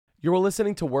You're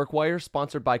listening to WorkWire,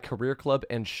 sponsored by Career Club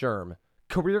and SHRM.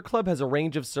 Career Club has a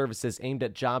range of services aimed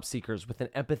at job seekers with an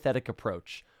empathetic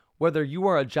approach. Whether you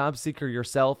are a job seeker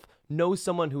yourself, know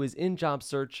someone who is in job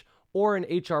search, or an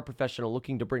HR professional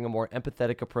looking to bring a more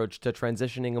empathetic approach to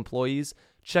transitioning employees,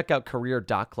 check out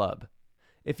career.club.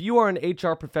 If you are an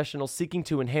HR professional seeking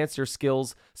to enhance your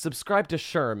skills, subscribe to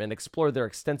SHRM and explore their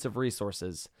extensive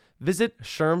resources. Visit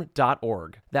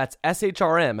shrm.org. That's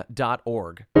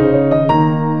shrm.org.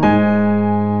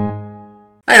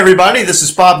 Hi, everybody. This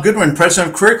is Bob Goodwin,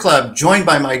 president of Career Club, joined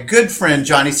by my good friend,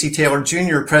 Johnny C. Taylor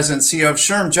Jr., president and CEO of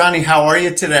SHRM. Johnny, how are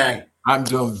you today? I'm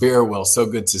doing very well. So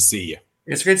good to see you.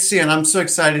 It's great to see you, and I'm so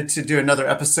excited to do another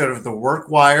episode of The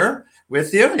WorkWire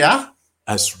with you. Yeah?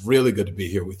 It's really good to be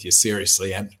here with you,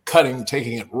 seriously. I'm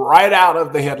taking it right out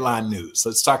of the headline news.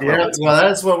 Let's talk about it. Well,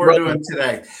 that's what we're doing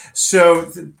today.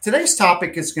 So today's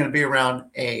topic is going to be around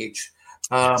age.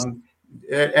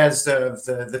 As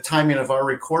the timing of our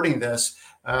recording this,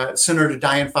 Senator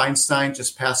Dianne Feinstein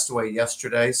just passed away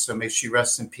yesterday, so may she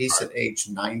rest in peace at age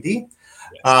 90.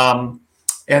 Yes.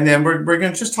 And then we're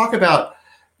going to just talk about,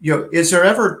 is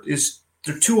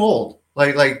they're too old?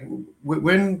 Like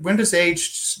when does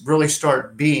age really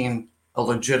start being a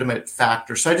legitimate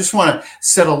factor? So I just want to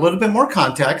set a little bit more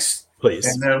context, please,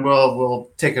 and then we'll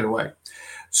take it away.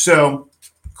 So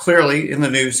clearly in the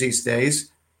news these days,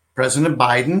 President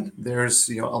Biden, there's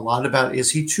a lot about, is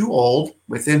he too old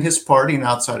within his party and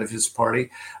outside of his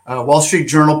party? Wall Street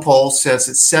Journal poll says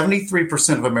that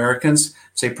 73% of Americans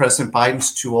say President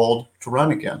Biden's too old to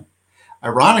run again.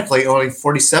 Ironically, only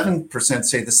 47%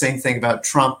 say the same thing about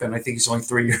Trump, and I think he's only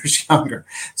 3 years younger.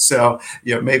 So,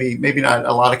 maybe not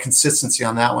a lot of consistency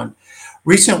on that one.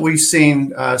 Recently, we've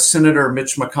seen Senator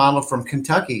Mitch McConnell from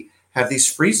Kentucky have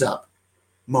these freeze-up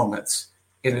moments,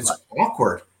 and it's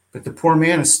awkward. But the poor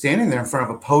man is standing there in front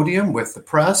of a podium with the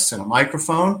press and a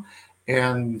microphone,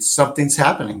 and something's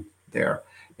happening there.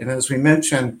 And as we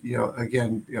mentioned,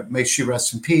 may she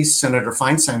rest in peace. Senator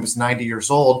Feinstein was 90 years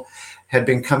old, had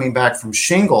been coming back from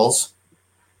shingles,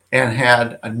 and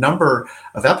had a number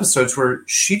of episodes where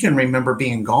she didn't remember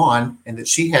being gone and that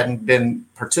she hadn't been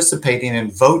participating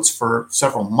in votes for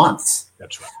several months.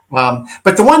 That's right.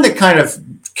 But the one that kind of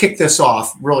kicked this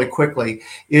off really quickly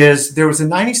is there was a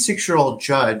 96-year-old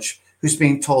judge who's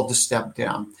being told to step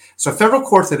down. So a federal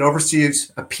court that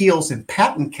oversees appeals in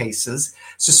patent cases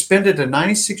suspended a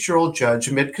 96-year-old judge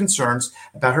amid concerns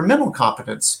about her mental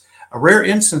competence, a rare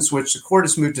instance in which the court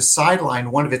has moved to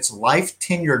sideline one of its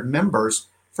life-tenured members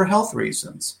for health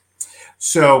reasons.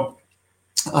 So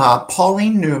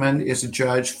Pauline Newman is a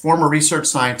judge, former research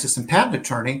scientist and patent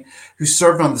attorney who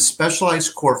served on the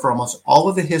specialized court for almost all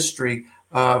of the history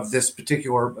of this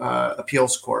particular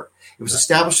appeals court. It was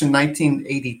established in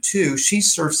 1982. She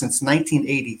served since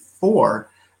 1984,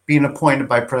 being appointed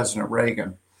by President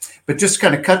Reagan. But just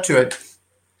kind of cut to it,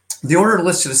 the order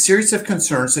listed a series of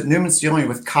concerns that Newman's dealing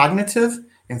with cognitive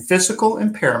and physical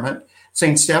impairment,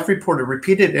 saying staff reported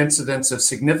repeated incidents of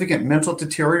significant mental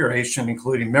deterioration,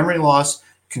 including memory loss,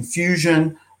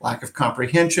 confusion, lack of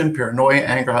comprehension, paranoia,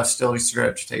 anger, hostility, severe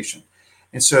agitation.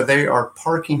 And so they are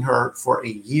parking her for a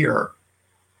year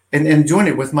and doing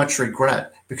it with much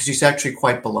regret because she's actually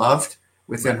quite beloved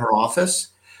within her office.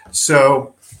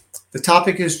 So the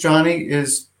topic is, Johnny,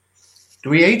 do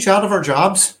we age out of our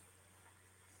jobs?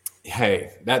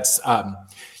 Hey, that's,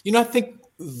 I think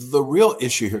the real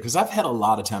issue here, because I've had a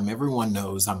lot of time, everyone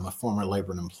knows I'm a former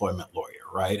labor and employment lawyer,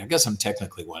 right? I guess I'm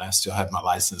technically one. I still have my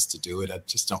license to do it. I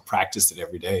just don't practice it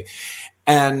every day.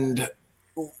 And,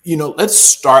 let's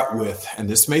start with, and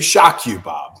this may shock you,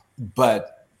 Bob,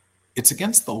 but it's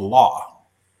against the law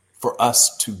for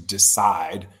us to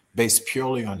decide based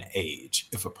purely on age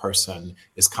if a person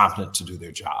is competent to do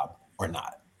their job or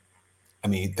not. I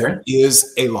mean, there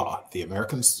is a law, the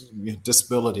Americans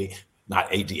Disability, not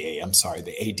ADA, I'm sorry,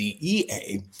 the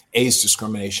ADEA, Age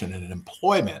Discrimination and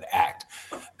Employment Act,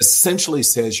 essentially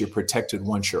says you're protected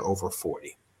once you're over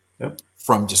 40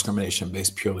 from discrimination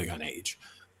based purely on age.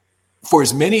 For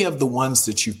as many of the ones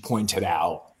that you've pointed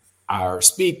out, our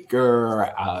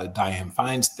speaker, Dianne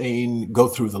Feinstein, go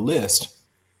through the list,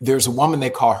 there's a woman they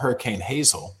call Hurricane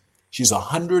Hazel. She's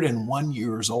 101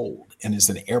 years old and is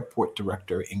an airport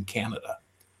director in Canada.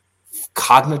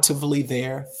 Cognitively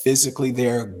there, physically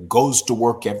there, goes to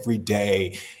work every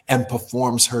day and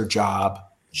performs her job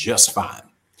just fine.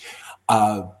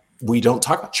 We don't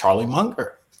talk about Charlie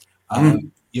Munger,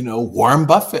 Warren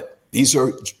Buffett. These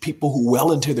are people who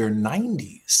well into their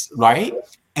 90s, right?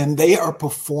 And they are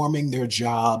performing their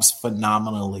jobs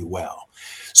phenomenally well.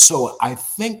 So I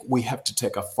think we have to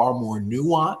take a far more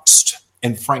nuanced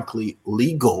and frankly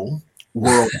legal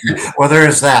world. Well, there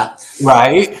is that.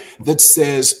 Right? That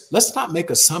says, let's not make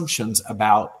assumptions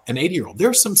about an 80-year-old. There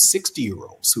are some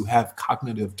 60-year-olds who have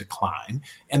cognitive decline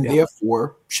and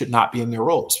therefore should not be in their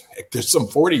roles. There's some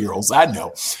 40-year-olds I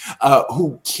know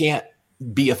who can't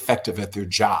be effective at their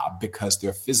job because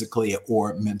they're physically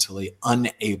or mentally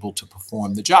unable to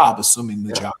perform the job, assuming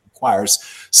the job requires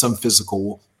some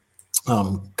physical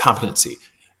competency.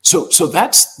 So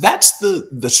that's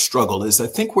the struggle. Is I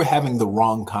think we're having the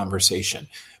wrong conversation,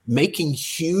 making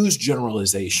huge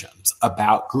generalizations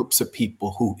about groups of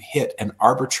people who hit an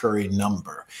arbitrary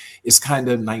number is kind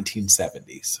of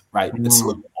 1970s, right? It's a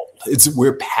little old.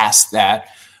 We're past that.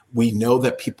 We know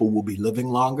that people will be living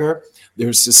longer.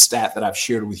 There's this stat that I've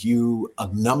shared with you a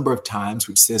number of times,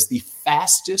 which says the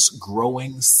fastest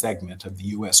growing segment of the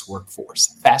U.S. workforce,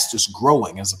 fastest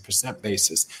growing as a percent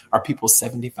basis, are people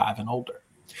 75 and older.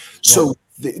 So,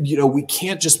 we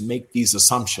can't just make these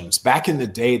assumptions. Back in the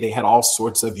day, they had all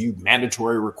sorts of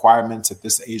mandatory requirements at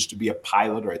this age to be a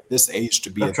pilot or at this age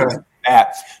to be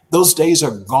that. Those days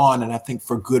are gone, and I think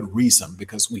for good reason,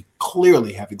 because we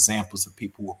clearly have examples of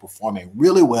people who are performing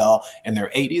really well in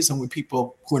their 80s and with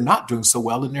people who are not doing so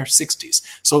well in their 60s.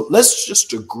 So let's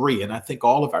just agree, and I think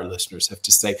all of our listeners have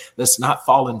to say, let's not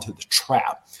fall into the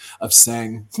trap of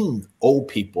saying, old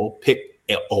people, pick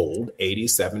old, 80,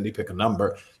 70, pick a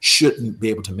number, shouldn't be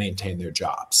able to maintain their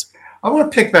jobs. I want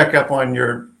to pick back up on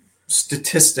your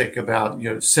statistic about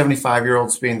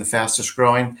 75-year-olds being the fastest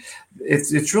growing.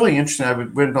 It's really interesting. I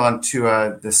went on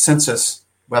to the census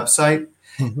website,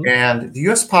 and the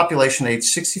U.S. population age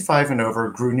 65 and over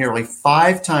grew nearly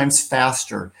 5 times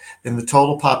faster than the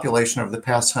total population over the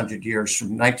past 100 years,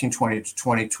 from 1920 to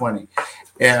 2020.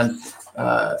 And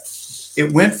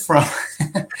it went from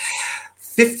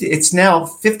it's now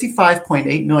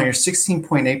 55.8 million, or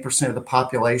 16.8% of the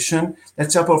population.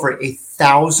 That's up over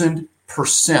 1,000%.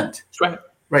 That's right.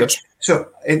 Right. So,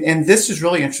 and this is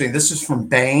really interesting. This is from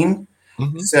Bain.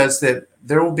 It says that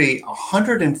there will be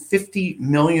 150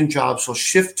 million jobs will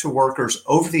shift to workers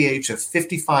over the age of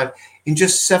 55 in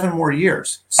just 7 more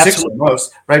years. Absolutely. 6 at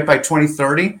most, right, by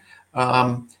 2030.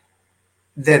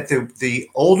 That the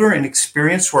older and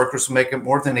experienced workers will make up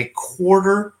more than a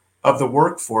quarter of the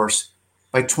workforce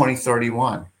by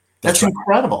 2031. That's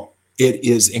incredible. It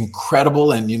is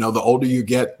incredible. And, the older you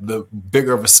get, the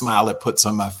bigger of a smile it puts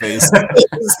on my face.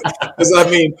 Because,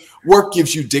 work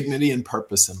gives you dignity and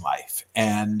purpose in life.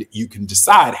 And you can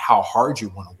decide how hard you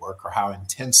want to work or how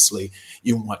intensely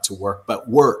you want to work. But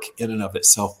work in and of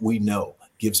itself, we know,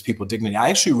 gives people dignity. I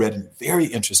actually read a very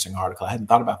interesting article. I hadn't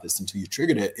thought about this until you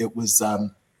triggered it. It was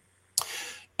an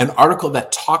article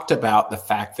that talked about the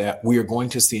fact that we are going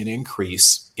to see an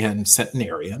increase in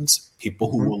centenarians,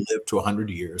 people who will live to 100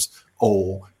 years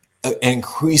old,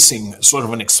 increasing sort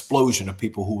of an explosion of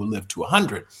people who will live to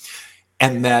 100.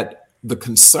 And that the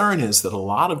concern is that a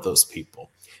lot of those people,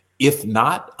 if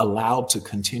not allowed to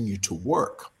continue to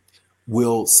work,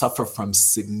 will suffer from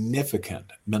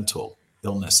significant mental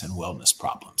illness and wellness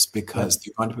problems because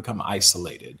they're going to become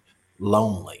isolated,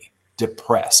 lonely,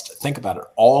 depressed. Think about it.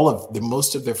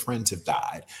 Most of their friends have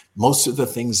died. Most of the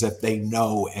things that they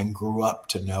know and grew up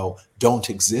to know don't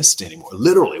exist anymore,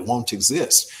 literally won't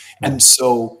exist. And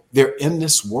so they're in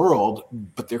this world,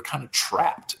 but they're kind of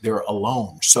trapped. They're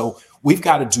alone. So we've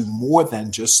got to do more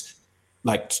than just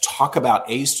talk about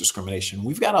age discrimination.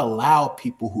 We've got to allow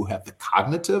people who have the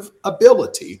cognitive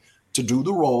ability to do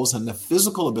the roles and the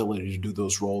physical ability to do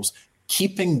those roles.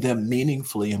 Keeping them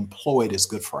meaningfully employed is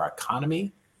good for our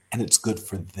economy, and it's good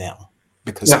for them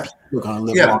because people are going to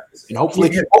live longer. And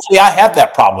hopefully I have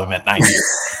that problem at 90,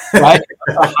 right?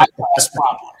 A high-class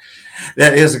problem.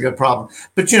 That is a good problem.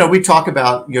 But, we talk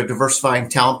about, diversifying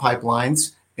talent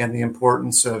pipelines and the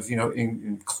importance of,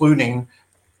 including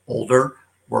older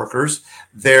workers.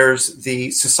 There's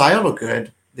the societal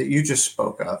good that you just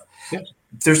spoke of. Yeah.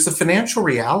 There's the financial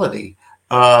reality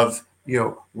of,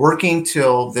 working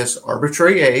till this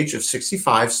arbitrary age of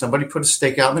 65. Somebody put a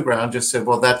stake out in the ground, just said,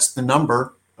 well, that's the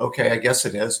number. Okay, I guess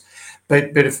it is.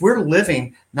 But if we're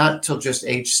living not till just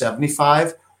age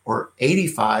 75 or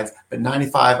 85, but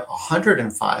 95,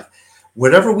 105,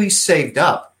 whatever we saved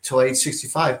up till age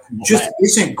 65 just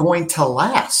isn't going to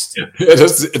last.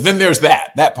 Then there's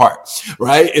that part,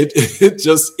 right?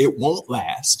 It won't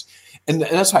last. And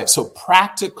that's right. So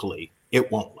practically,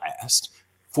 it won't last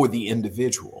for the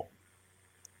individual.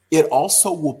 It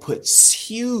also will put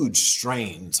huge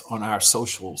strains on our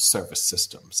social service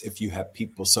systems if you have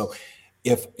people. So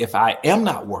If I am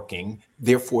not working,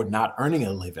 therefore not earning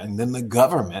a living, then the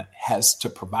government has to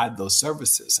provide those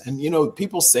services. And,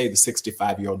 people say the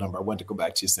 65-year-old number, I want to go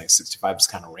back to you saying 65 is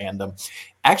kind of random.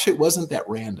 Actually, it wasn't that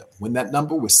random. When that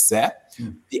number was set,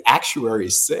 the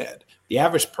actuaries said the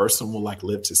average person will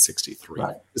live to 63.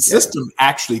 Right. The system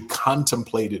actually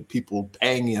contemplated people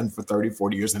paying in for 30,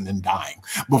 40 years and then dying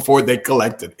before they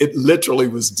collected. It literally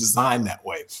was designed that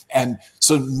way. And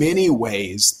so in many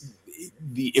ways,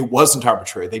 it wasn't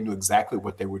arbitrary. They knew exactly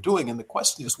what they were doing. And the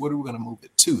question is, what are we going to move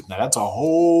it to? Now, that's a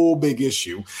whole big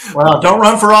issue. Well, don't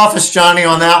run for office, Johnny,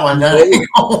 on that one.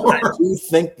 I do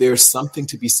think there's something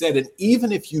to be said. And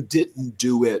even if you didn't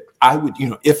do it, I would,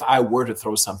 if I were to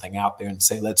throw something out there and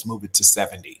say, let's move it to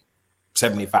 70,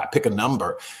 75, pick a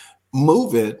number,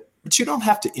 move it. But you don't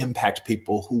have to impact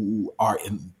people who are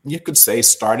you could say,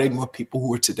 starting with people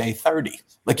who are today 30.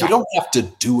 You don't have to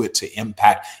do it to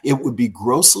impact. It would be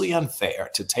grossly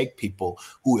unfair to take people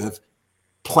who have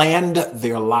planned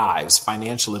their lives,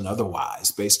 financial and otherwise,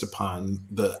 based upon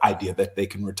the idea that they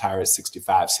can retire at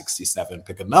 65, 67,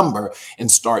 pick a number,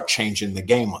 and start changing the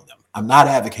game on them. I'm not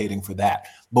advocating for that.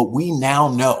 But we now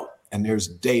know, and there's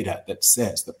data that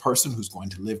says the person who's going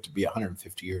to live to be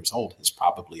 150 years old has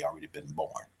probably already been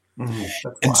born.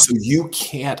 And so you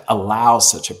can't allow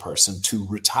such a person to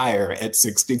retire at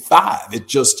 65. It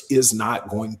just is not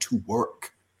going to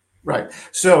work. Right.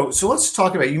 So let's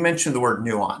talk about, you mentioned the word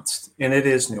nuanced, and it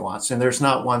is nuanced, and there's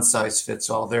not one size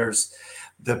fits all. There's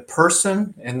the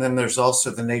person, and then there's also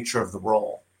the nature of the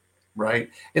role. Right.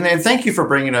 And thank you for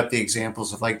bringing up the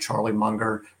examples of Charlie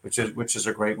Munger, which is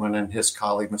a great one, and his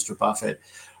colleague, Mr. Buffett.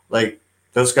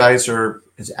 Those guys are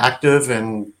as active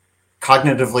and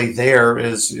cognitively there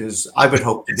is I would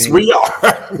hope to be. We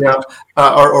are.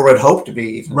 Or would hope to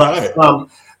be. Even. Right.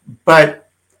 But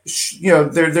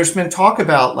there's been talk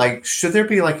about should there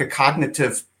be a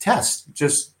cognitive test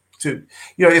just to,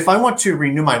 if I want to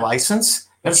renew my license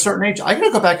at a certain age, I got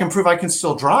to go back and prove I can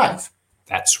still drive.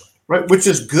 That's right. Right, which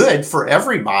is good for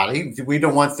everybody. We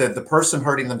don't want the person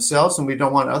hurting themselves, and we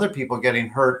don't want other people getting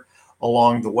hurt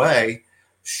along the way.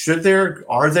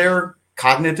 Are there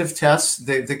cognitive tests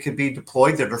that could be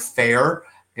deployed that are fair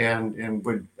and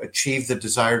would achieve the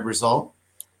desired result?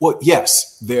 Well,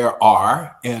 yes, there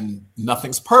are, and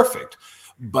nothing's perfect.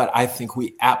 But I think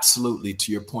we absolutely,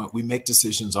 to your point, we make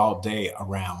decisions all day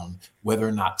around whether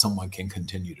or not someone can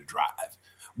continue to drive,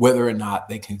 whether or not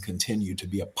they can continue to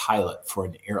be a pilot for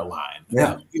an airline.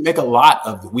 Yeah.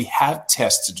 We have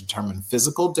tests to determine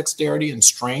physical dexterity and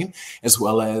strain, as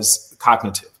well as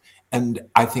cognitive. And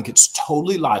I think it's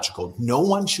totally logical. No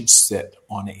one should sit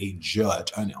on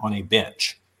a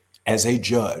bench as a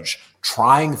judge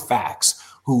trying facts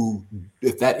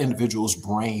if that individual's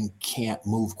brain can't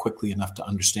move quickly enough to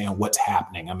understand what's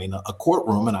happening. I mean, a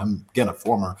courtroom, and I'm, again, a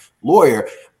former lawyer,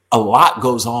 a lot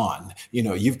goes on.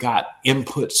 You've got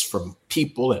inputs from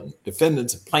people and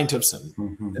defendants and plaintiffs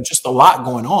and just a lot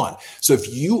going on. So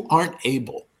if you aren't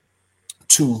able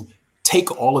to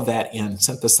take all of that in,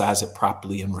 synthesize it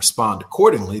properly, and respond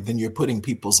accordingly, then you're putting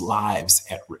people's lives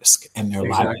at risk and their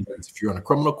livelihoods. If you're in a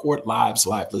criminal court,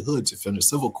 livelihoods, if you're in a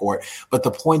civil court. But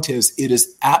the point is,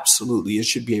 it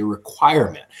should be a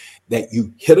requirement that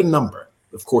you hit a number.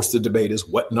 Of course, the debate is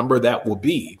what number that will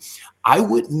be. Let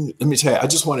me tell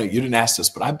you, you didn't ask this,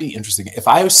 but I'd be interested. If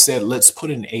I said, let's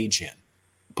put an age in,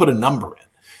 put a number in,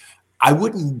 I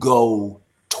wouldn't go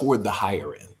toward the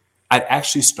higher end. I'd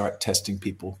actually start testing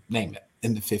people, name it,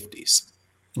 in the 50s.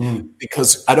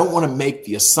 Because I don't want to make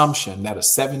the assumption that a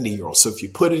 70-year-old, so if you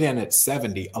put it in at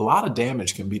 70, a lot of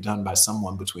damage can be done by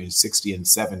someone between 60 and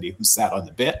 70 who sat on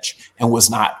the bench and was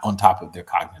not on top of their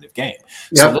cognitive game.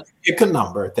 Yep. So let's pick a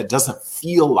number that doesn't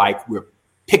feel like we're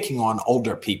picking on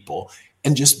older people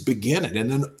and just begin it.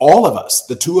 And then all of us,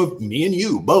 the two of me and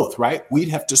you both, right? We'd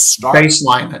have to start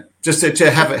baseline it, just to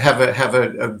have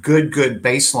a good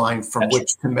baseline from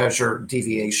which to measure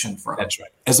deviation from. That's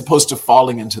right. As opposed to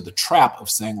falling into the trap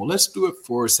of saying, well, let's do it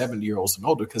for 70-year-olds and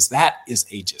older, because that is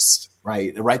ageist,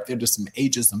 right? Right there, there's some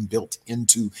ageism built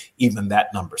into even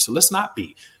that number. So let's not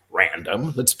be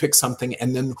random. Let's pick something.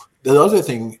 And then the other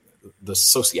thing, the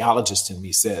sociologist in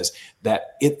me says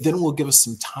that it then will give us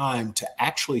some time to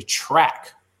actually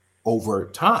track over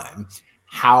time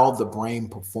how the brain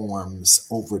performs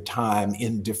over time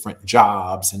in different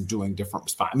jobs and doing different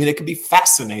response. I mean, it could be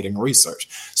fascinating research.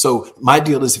 So my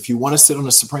deal is, if you want to sit on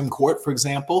the Supreme Court, for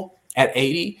example, at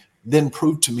 80, then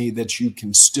prove to me that you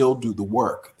can still do the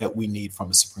work that we need from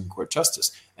a Supreme Court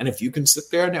justice. And if you can sit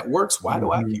there and it works, why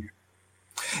do I care?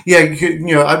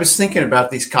 Yeah, I was thinking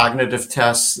about these cognitive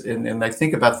tests, and I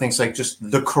think about things like just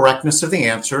the correctness of the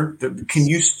answer. Can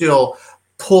you still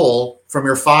pull from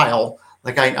your file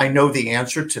Like I know the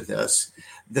answer to this.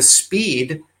 The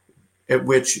speed at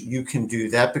which you can do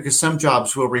that, because some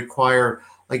jobs will require,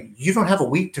 like, you don't have a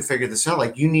week to figure this out.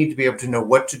 Like, you need to be able to know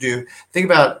what to do. Think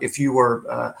about if you were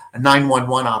a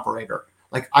 911 operator.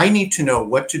 Like, I need to know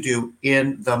what to do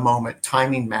in the moment.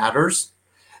 Timing matters.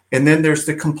 And then there's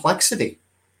the complexity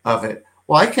of it.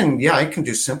 Well, I can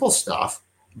do simple stuff,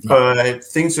 but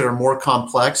things that are more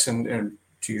complex and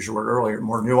to use your word earlier,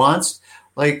 more nuanced,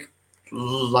 like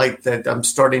that I'm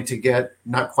starting to get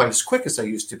not quite as quick as I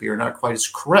used to be, or not quite as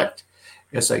correct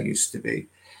as I used to be.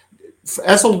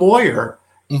 As a lawyer,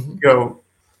 will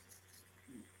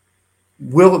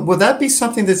that be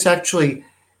something that's actually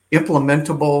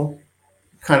implementable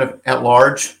kind of at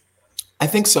large? I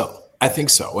think so.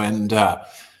 And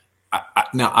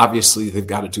now, obviously, they've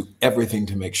got to do everything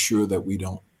to make sure that we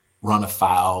don't run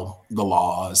afoul the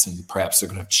laws, and perhaps they're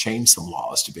going to change some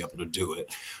laws to be able to do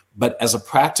it. But as a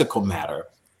practical matter,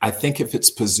 I think if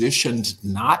it's positioned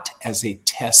not as a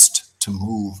test to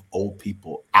move old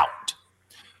people out,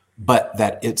 but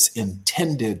that it's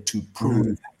intended to prove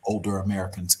that older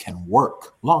Americans can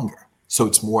work longer. So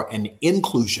it's more an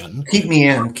inclusion. Keep me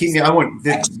in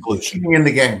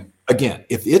the game. Again,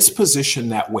 if it's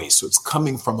positioned that way, so it's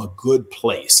coming from a good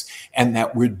place, and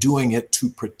that we're doing it to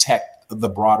protect the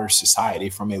broader society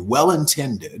from a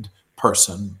well-intended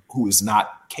person who is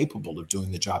not capable of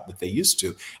doing the job that they used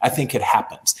to, I think it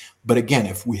happens. But again,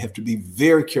 if we have to be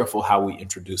very careful how we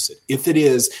introduce it. If it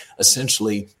is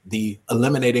essentially the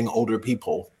Eliminating Older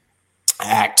People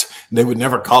Act, they would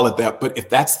never call it that, but if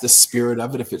that's the spirit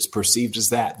of it, if it's perceived as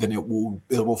that, then it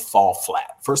will fall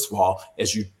flat. First of all,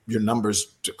 as your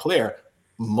numbers declare,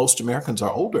 most Americans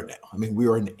are older now. I mean, we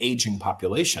are an aging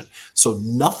population. So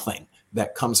nothing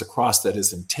that comes across that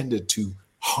is intended to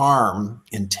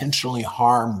intentionally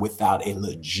harm without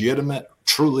a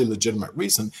truly legitimate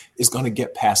reason is going to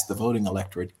get past the voting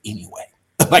electorate anyway.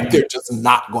 Like, they're just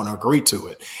not going to agree to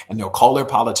it. And they'll call their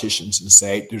politicians and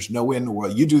say, there's no way in the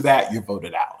world you do that, you're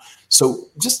voted out. So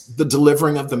just the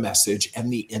delivering of the message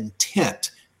and the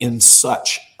intent in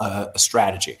such a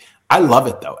strategy. I love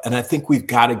it, though. And I think we've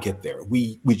got to get there.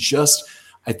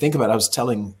 I think about it. I was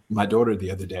telling my daughter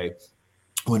the other day,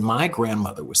 when my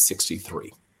grandmother was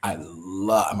 63, I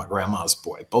love my grandma's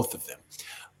boy, both of them.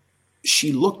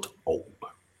 She looked old.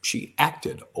 She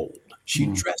acted old. She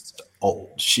dressed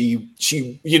old. She,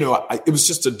 it was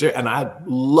just and I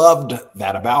loved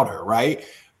that about her, right?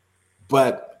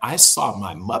 But I saw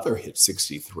my mother hit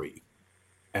 63,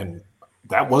 and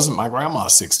that wasn't my grandma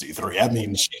 63. I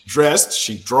mean, she dressed,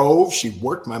 she drove, she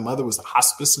worked. My mother was a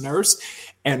hospice nurse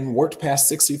and worked past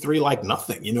 63 like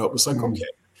nothing. It was like, okay.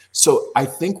 So I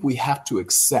think we have to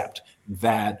accept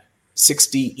that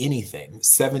 60 anything,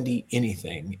 70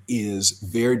 anything is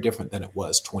very different than it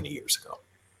was 20 years ago.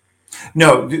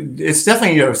 No, it's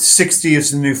definitely, 60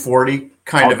 is the new 40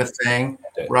 kind of a thing,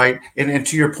 right? And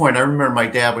to your point, I remember my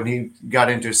dad, when he got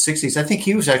into his 60s, I think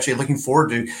he was actually looking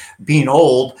forward to being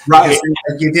old. Right.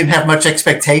 You didn't have much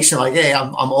expectation, like, hey,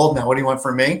 I'm old now. What do you want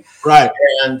from me? Right.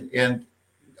 And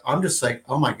I'm just like,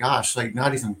 oh my gosh, like,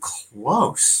 not even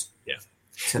close. Yeah.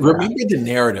 Remember the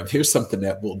narrative. Here's something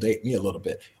that will date me a little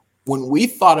bit. When we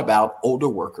thought about older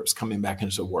workers coming back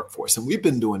into the workforce, and we've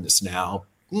been doing this now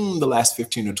the last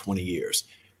 15 or 20 years,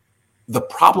 the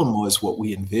problem was what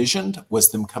we envisioned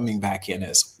was them coming back in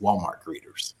as Walmart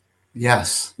greeters.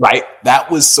 Yes. Right.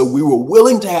 So we were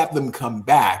willing to have them come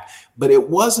back, but it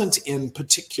wasn't it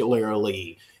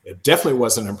definitely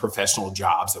wasn't in professional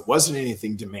jobs. It wasn't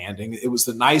anything demanding. It was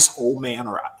the nice old man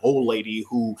or old lady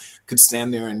who could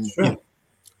stand there and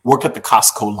work at the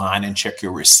Costco line and check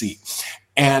your receipt.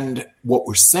 And what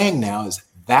we're saying now is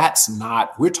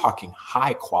we're talking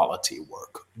high quality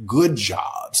work, good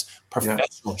jobs,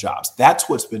 professional jobs. That's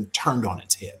what's been turned on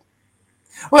its head.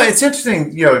 Well, it's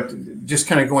interesting, just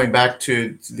kind of going back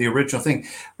to the original thing.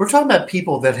 We're talking about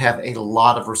people that have a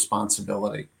lot of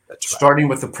responsibility. That's right. Starting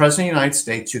with the President of the United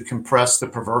States, who can press the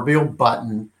proverbial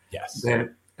button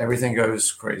that everything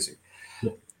goes crazy.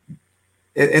 Yeah.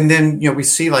 And then, we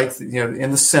see, like,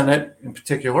 in the Senate in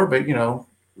particular, but,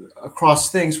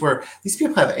 across things where these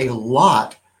people have a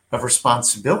lot of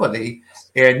responsibility,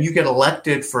 and you get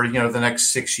elected for, the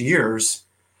next 6 years.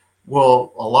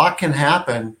 Well, a lot can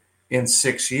happen in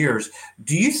 6 years.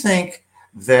 Do you think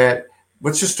that,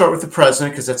 let's just start with the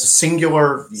president, because that's a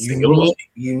singular,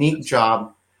 unique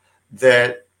job,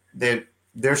 that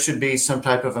there should be some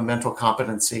type of a mental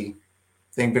competency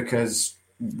thing, because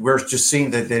we're just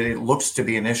seeing that it looks to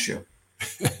be an issue?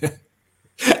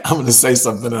 I'm going to say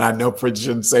something that I know Prince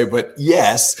shouldn't say, but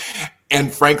yes,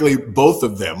 And frankly, both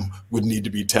of them would need to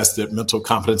be tested at mental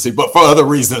competency, but for other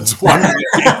reasons. One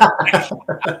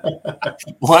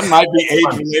might be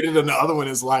age-related, and the other one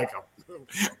is like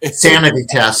a sanity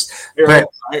test.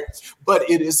 But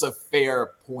it is a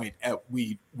fair point.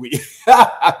 We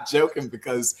I'm joking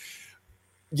because,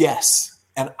 yes,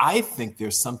 and I think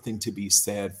there's something to be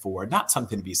said for, not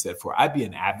something to be said for, I'd be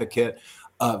an advocate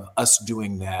of us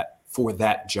doing that for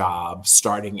that job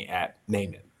starting at,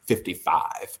 name it, 55.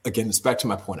 Again, it's back to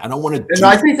my point. I don't want to. And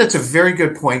I think that's a very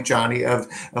good point, Johnny, of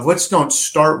let's don't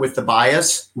start with the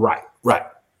bias. Right.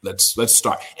 Let's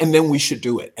start. And then we should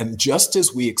do it. And just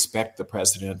as we expect the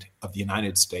president of the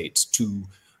United States to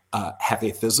have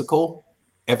a physical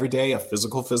every day, a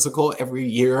physical every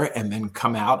year, and then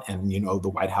come out and, the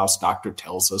White House doctor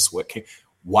tells us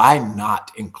why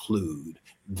not include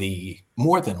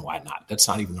why not? That's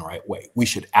not even the right way. We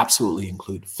should absolutely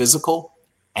include physical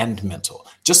and mental,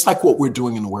 just like what we're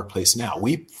doing in the workplace now.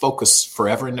 We focus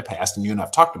forever in the past, and you and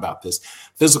I've talked about this,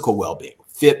 physical well-being,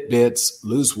 Fitbits,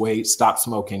 lose weight, stop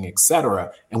smoking,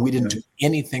 etc. And we didn't do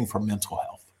anything for mental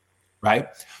health, right?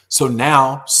 So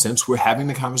now, since we're having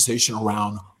the conversation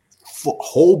around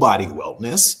whole body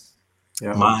wellness,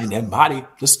 mind and body,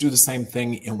 let's do the same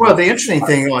thing. Well, the interesting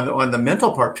thing on the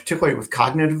mental part, particularly with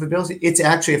cognitive ability, it's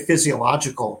actually a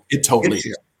physiological It totally issue.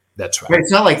 is. That's right.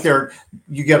 It's not like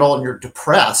you get old and you're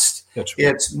depressed. That's right.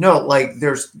 It's no, like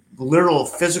there's literal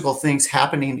physical things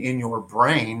happening in your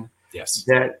brain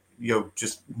that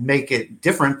just make it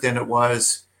different than it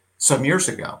was some years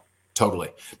ago. Totally.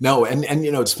 No, and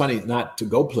it's funny, not to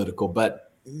go political,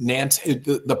 but Nancy,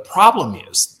 the problem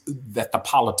is that the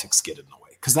politics get in the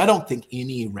way, because I don't think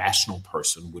any rational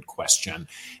person would question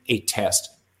a test.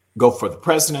 Go for the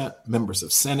president, members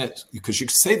of Senate, because you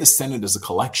could say the Senate is a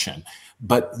collection,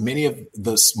 but many of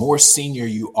the more senior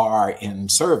you are in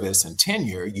service and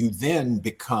tenure, you then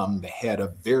become the head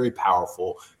of very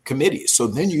powerful committees. So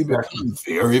then you become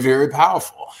very, very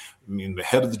powerful. I mean, the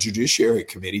head of the Judiciary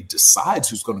Committee decides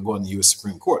who's going to go in the U.S.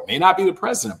 Supreme Court. May not be the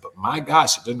president, but my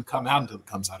gosh, it doesn't come out until it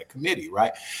comes out of committee,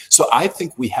 right? So I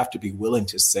think we have to be willing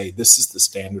to say this is the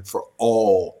standard for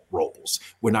all roles.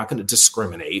 We're not going to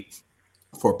discriminate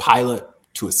for a pilot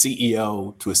to a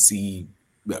CEO to a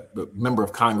member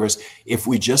of Congress. If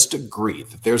we just agree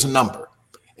that there's a number,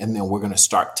 and then we're going to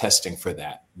start testing for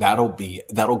that, that'll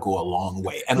go a long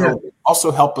way. And it'll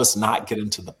also help us not get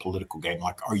into the political game.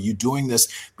 Like, are you doing this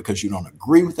because you don't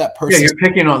agree with that person? Yeah, you're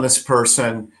picking on this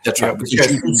person. That's right. Because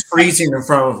he's freezing in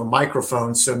front of a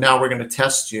microphone. So now we're going to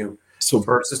test you.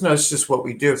 Versus, no, it's just what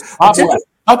we do. I thought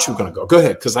you were going to go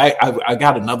ahead, because I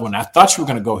got another one. I thought you were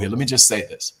going to go here. Let me just say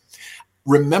this.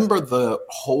 Remember the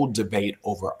whole debate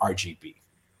over RBG,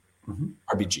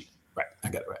 right? I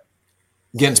got it right.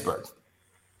 Ginsburg.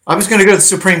 I was going to go to the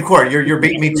Supreme Court. You're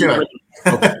beating me to it.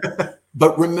 Okay.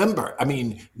 But remember, I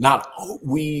mean,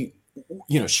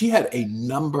 she had a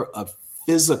number of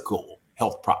physical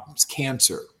health problems,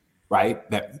 cancer, right,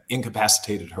 that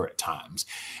incapacitated her at times.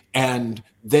 And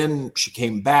then she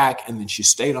came back, and then she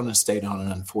stayed on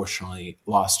and unfortunately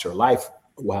lost her life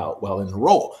while in the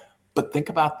role. But think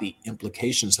about the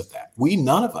implications of that.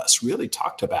 None of us really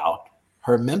talked about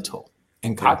her mental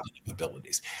and cognitive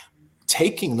abilities.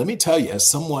 Let me tell you, as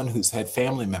someone who's had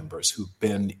family members who've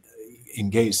been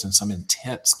engaged in some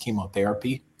intense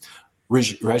chemotherapy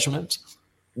regimens,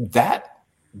 that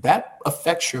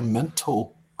affects your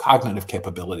mental cognitive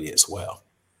capability as well.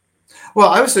 Well,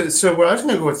 what I was going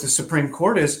to go with the Supreme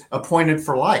Court is appointed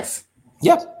for life.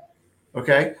 Yep.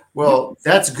 Okay. Well,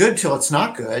 that's good till it's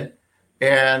not good.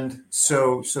 And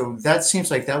so that seems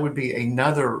like that would be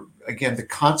another, again, the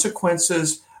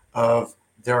consequences of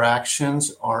their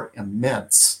actions are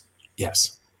immense.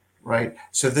 Yes. Right.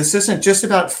 So this isn't just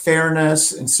about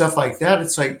fairness and stuff like that.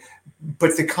 It's like,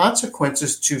 but the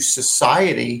consequences to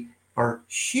society are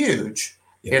huge.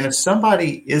 Yes. And if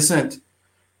somebody isn't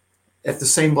at the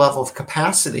same level of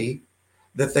capacity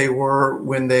that they were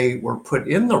when they were put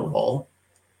in the role,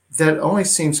 that only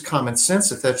seems common sense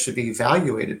that should be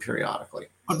evaluated periodically.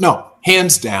 No,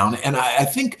 hands down. And I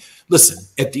think, listen,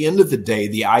 at the end of the day,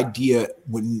 the idea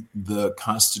when the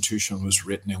Constitution was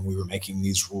written and we were making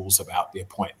these rules about the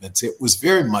appointments, it was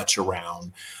very much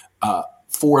around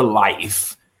for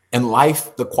life. And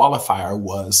life, the qualifier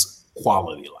was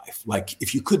quality life. Like,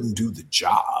 if you couldn't do the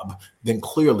job, then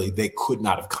clearly they could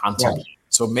not have contemplated. Right.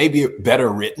 So maybe better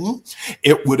written,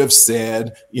 it would have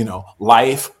said,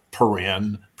 life,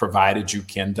 provided you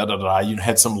can, you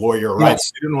had some lawyer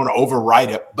rights. You didn't want to overwrite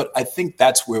it. But I think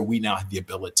that's where we now have the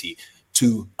ability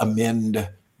to amend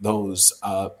those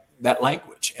that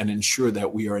language and ensure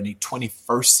that we are in a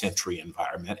 21st century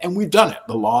environment. And we've done it.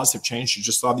 The laws have changed. You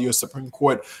just saw the U.S. Supreme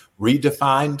Court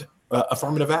redefined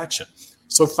affirmative action.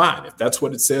 So fine, if that's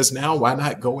what it says now, why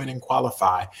not go in and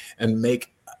qualify and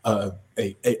make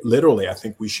literally, I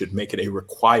think we should make it a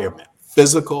requirement.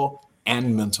 Physical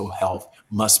and mental health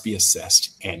must be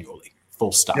assessed annually.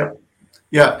 Full stop. Yep.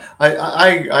 Yeah,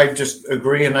 I just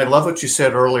agree. And I love what you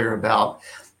said earlier about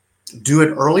do it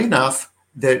early enough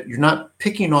that you're not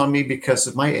picking on me because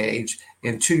of my age.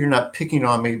 And two, you're not picking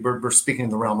on me. We're speaking in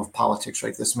the realm of politics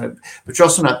right this minute, but you're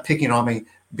also not picking on me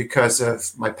because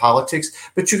of my politics.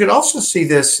 But you could also see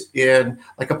this in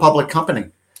like a public company.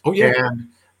 Oh, yeah. And,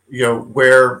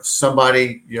 where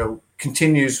somebody,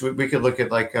 continues, we could look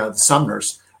at like the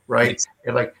Sumners, right? Yes.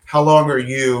 And like, how long are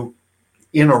you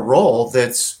in a role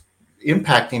that's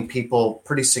impacting people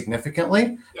pretty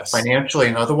significantly, Yes. financially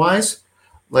and otherwise?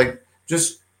 Like,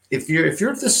 just if you're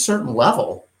at this certain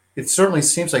level, it certainly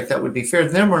seems like that would be fair.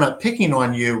 Then we're not picking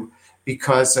on you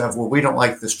because of, well, we don't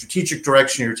like the strategic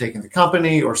direction you're taking the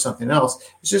company or something else.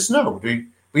 It's just, no, we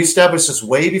established this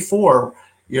way before,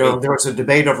 there was a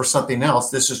debate over something else.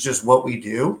 This is just what we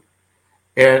do.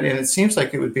 And it seems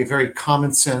like it would be a very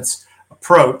common sense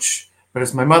approach. But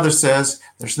as my mother says,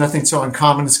 there's nothing so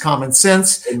uncommon as common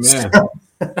sense. Amen. So,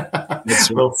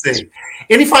 we'll see.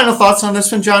 Any final thoughts on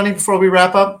this one, Johnny, before we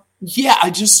wrap up? Yeah, I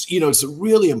just, it's a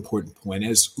really important point.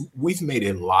 As we've made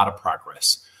a lot of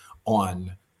progress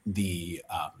on the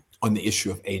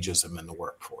issue of ageism in the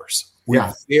workforce.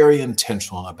 We're very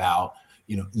intentional about,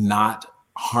 not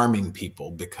harming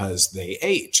people because they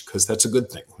age, because that's a good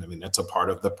thing. I mean, that's a part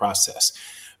of the process.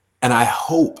 And I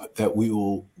hope that we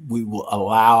will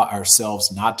allow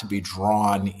ourselves not to be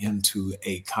drawn into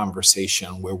a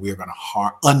conversation where we're going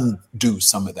to undo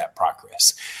some of that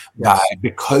progress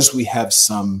because we have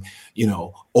some,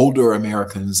 older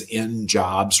Americans in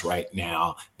jobs right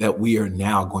now, that we are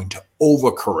now going to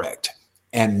overcorrect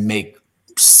and make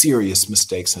serious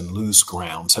mistakes and lose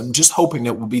ground. So I'm just hoping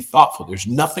that we'll be thoughtful. There's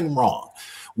nothing wrong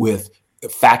with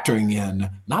factoring in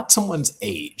not someone's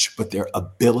age, but their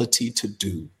ability to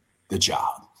do the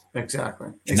job. Exactly.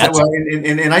 And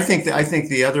I think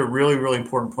the other really, really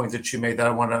important point that you made that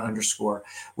I want to underscore,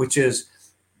 which is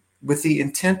with the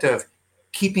intent of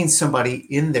keeping somebody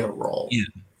in their role. Yeah,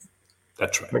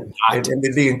 that's right. And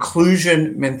the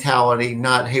inclusion mentality,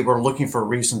 not, hey, we're looking for a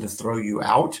reason to throw you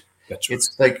out. That's right.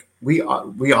 It's like we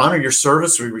honor your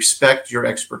service, we respect your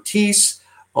expertise.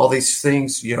 All these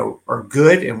things, are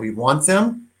good, and we want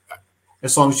them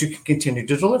as long as you can continue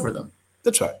to deliver them.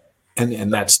 That's right.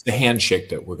 And that's the handshake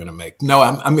that we're going to make. No,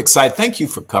 I'm excited. Thank you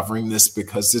for covering this,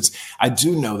 because I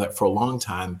do know that for a long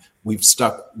time we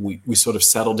sort of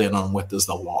settled in on what does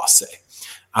the law say.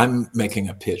 I'm making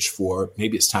a pitch for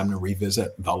maybe it's time to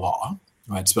revisit the law.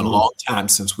 Right? It's been a long time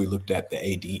since we looked at the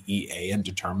ADEA and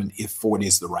determined if 40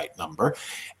 is the right number.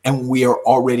 And we are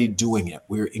already doing it.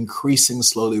 We're increasing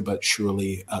slowly but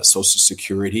surely Social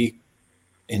Security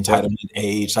entitlement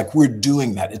age. Like, we're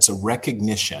doing that. It's a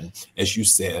recognition, as you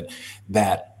said,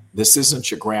 that this isn't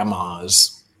your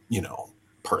grandma's,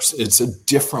 person. It's a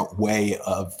different way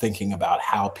of thinking about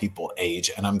how people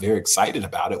age. And I'm very excited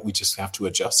about it. We just have to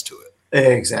adjust to it.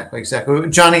 Exactly.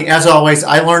 Johnny, as always,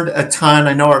 I learned a ton.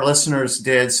 I know our listeners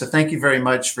did. So thank you very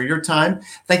much for your time.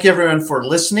 Thank you, everyone, for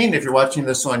listening. If you're watching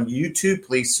this on YouTube,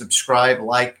 please subscribe,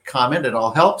 like, comment. It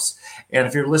all helps. And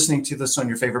if you're listening to this on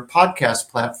your favorite podcast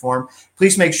platform,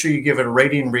 please make sure you give it a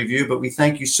rating and review. But we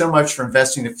thank you so much for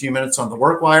investing a few minutes on the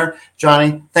Workwire.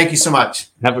 Johnny, thank you so much.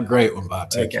 Have a great one,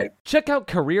 Bob. Take care. Check out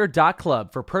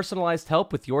career.club for personalized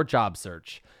help with your job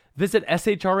search. Visit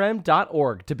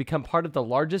shrm.org to become part of the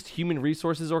largest human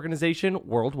resources organization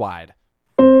worldwide.